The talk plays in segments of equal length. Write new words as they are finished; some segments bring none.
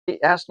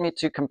He asked me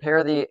to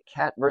compare the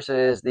cat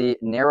versus the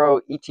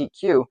narrow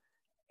ETQ,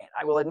 and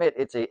I will admit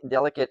it's a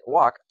delicate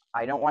walk.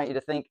 I don't want you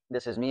to think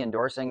this is me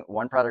endorsing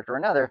one product or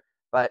another,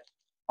 but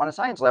on a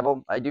science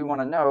level, I do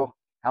want to know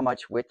how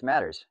much width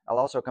matters. I'll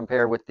also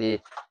compare with the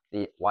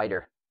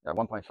wider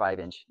 1.5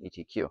 inch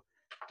ETQ.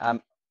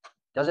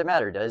 Does it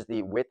matter? Does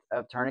the width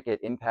of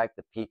tourniquet impact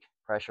the peak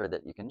pressure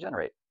that you can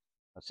generate?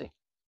 Let's see.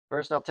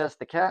 First, I'll test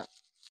the cat.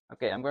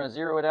 Okay, I'm going to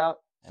zero it out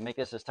and make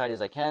this as tight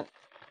as I can.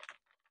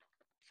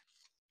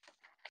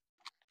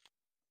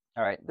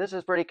 All right, this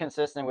is pretty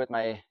consistent with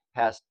my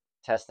past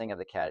testing of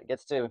the cat. It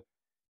gets to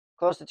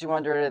close to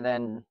 200 and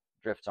then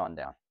drifts on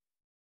down.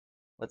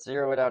 Let's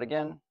zero it out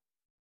again.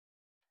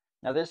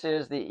 Now this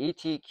is the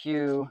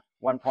ETQ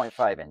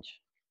 1.5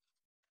 inch.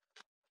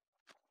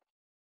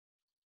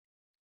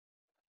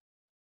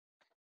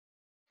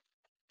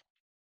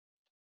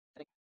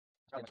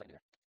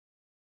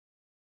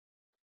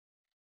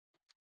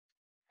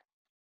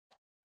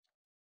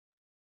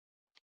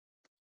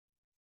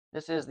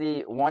 This is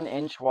the 1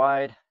 inch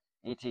wide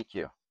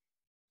ETQ.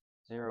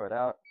 Zero it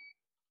out.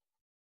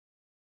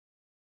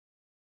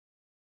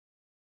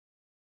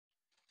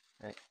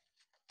 Okay.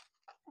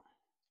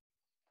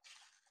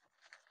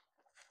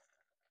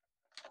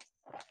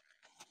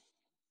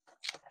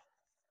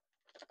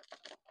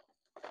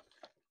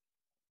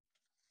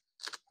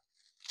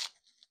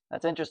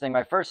 That's interesting.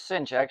 My first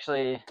cinch,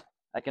 actually,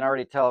 I can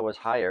already tell it was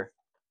higher.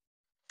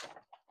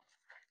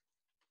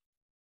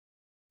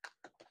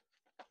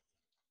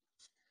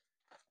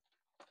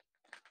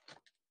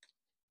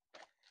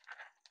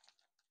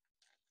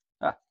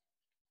 Ah.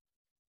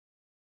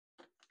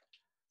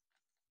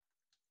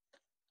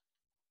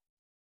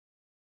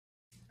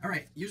 All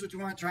right, use what you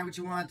want, try what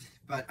you want,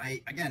 but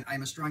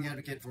I'm a strong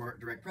advocate for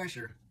direct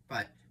pressure,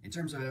 but in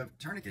terms of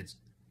tourniquets,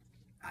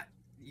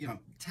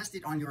 test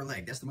it on your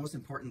leg. That's the most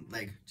important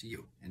leg to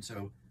you. And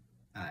so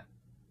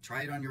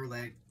try it on your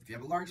leg. If you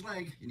have a large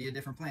leg, you need a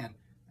different plan.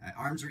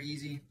 Arms are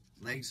easy,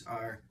 legs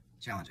are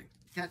challenging.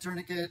 Cat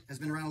tourniquet has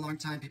been around a long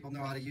time. People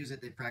know how to use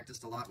it. They've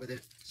practiced a lot with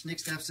it. Snake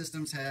Staff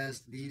Systems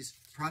has these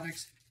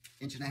products,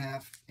 1.5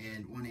 inch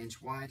and 1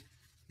 inch wide.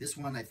 This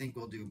one I think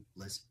will do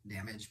less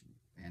damage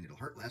and it'll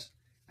hurt less.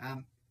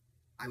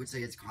 I would say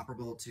it's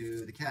comparable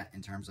to the cat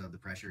in terms of the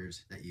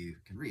pressures that you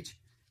can reach.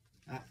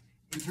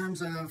 In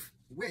terms of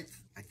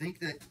width, I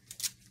think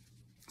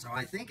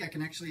I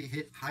can actually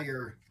hit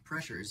higher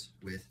pressures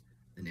with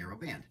the narrow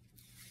band.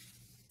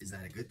 Is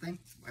that a good thing?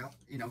 Well,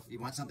 you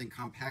want something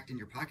compact in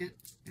your pocket.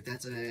 If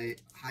that's a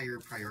higher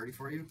priority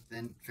for you,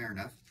 then fair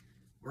enough.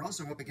 We're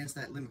also up against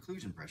that limb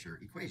occlusion pressure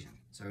equation.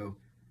 So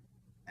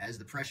as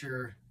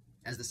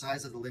the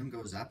size of the limb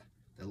goes up,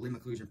 the limb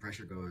occlusion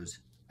pressure goes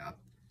up.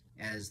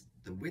 As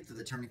the width of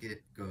the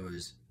tourniquet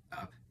goes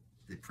up,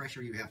 the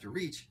pressure you have to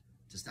reach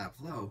to stop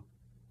flow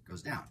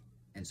goes down.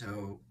 And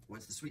so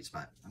what's the sweet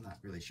spot? I'm not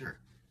really sure.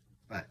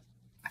 But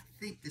I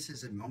think this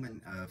is a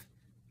moment of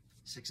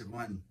 6 of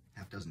one,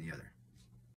 half dozen the other.